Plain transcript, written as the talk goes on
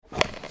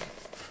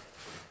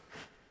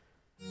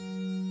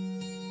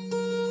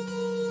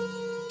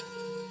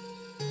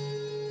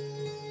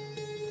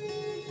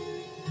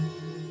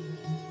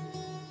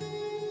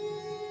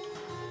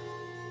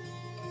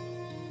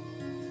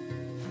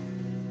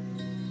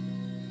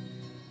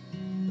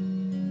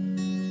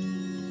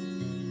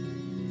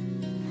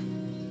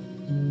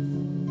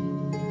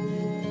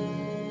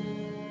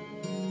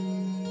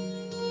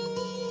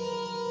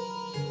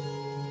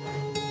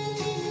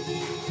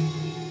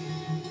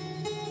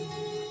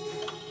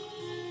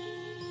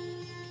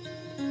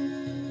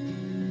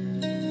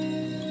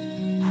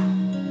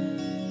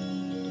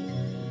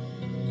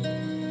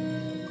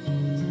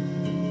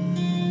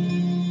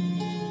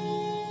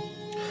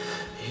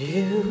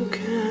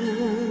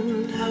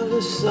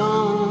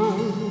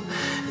song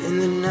in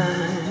the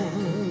night,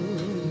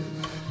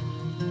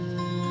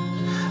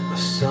 a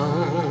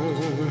song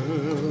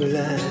of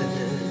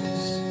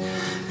gladness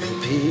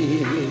and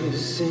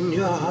peace in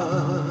your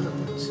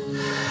heart.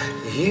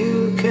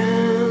 You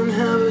can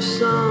have a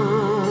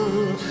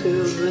song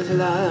filled with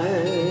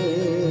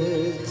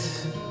light.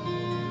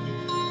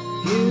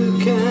 You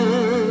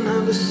can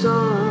have a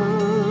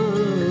song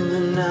in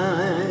the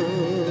night.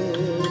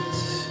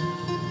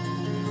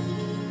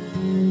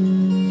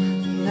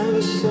 Have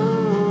a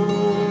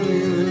song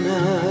in the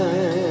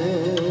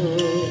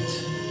night.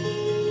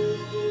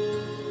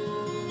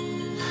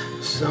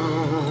 A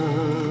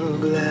song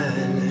of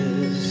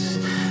gladness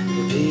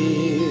and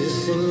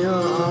peace in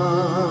your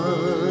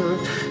heart.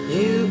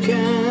 You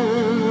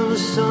can have a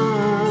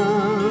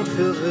song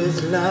filled with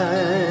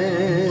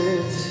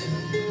light.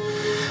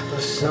 A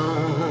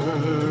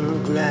song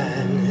of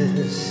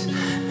gladness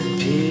and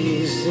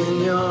peace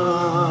in your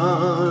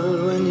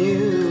heart when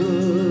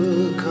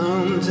you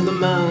come to the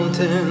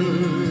mountain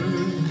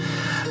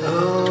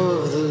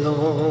of the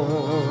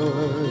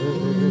Lord,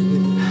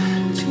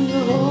 to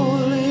the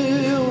Holy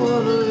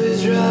One of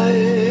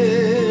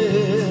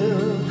Israel.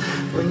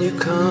 When you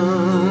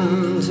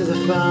come to the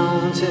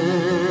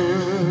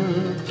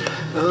fountain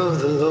of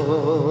the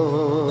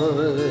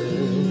Lord,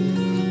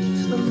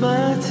 to the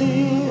mighty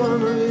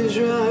One of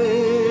Israel.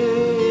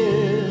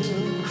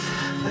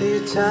 Are you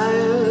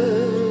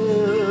tired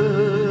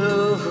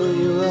of who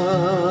you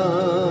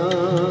are?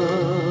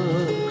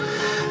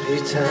 Are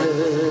you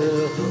tired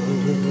of who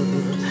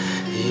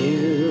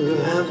you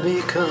have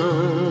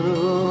become?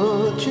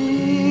 Oh,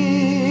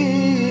 Jesus,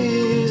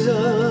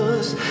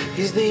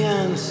 He's the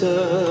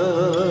answer.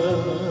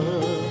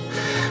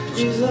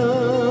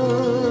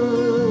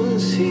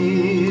 Jesus,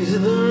 He's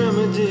the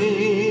remedy.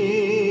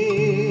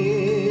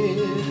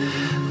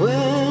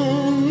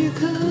 When you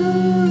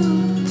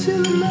come to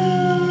the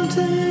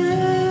mountain,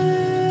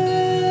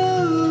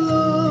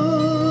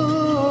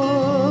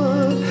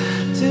 Lord,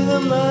 to the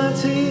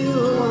mighty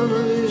One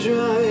of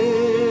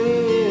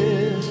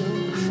Israel,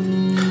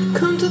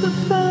 come to the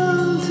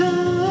fountain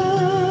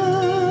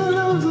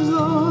of the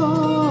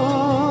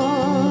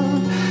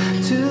Lord,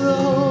 to the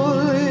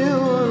Holy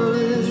One of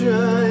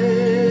Israel.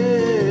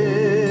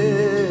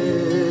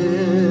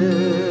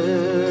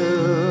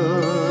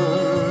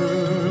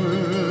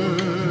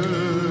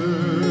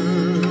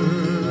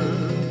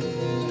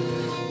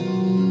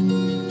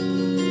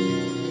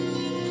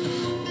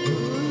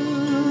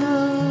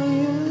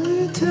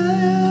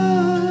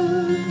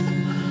 Tired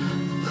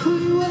who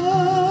you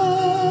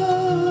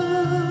are,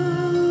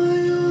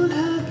 you're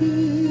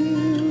unhappy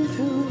with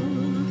who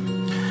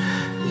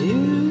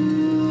you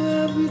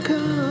have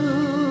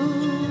become.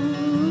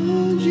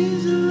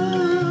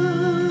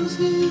 Jesus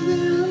is the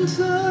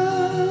answer.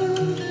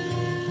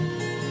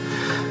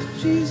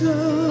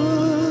 Jesus.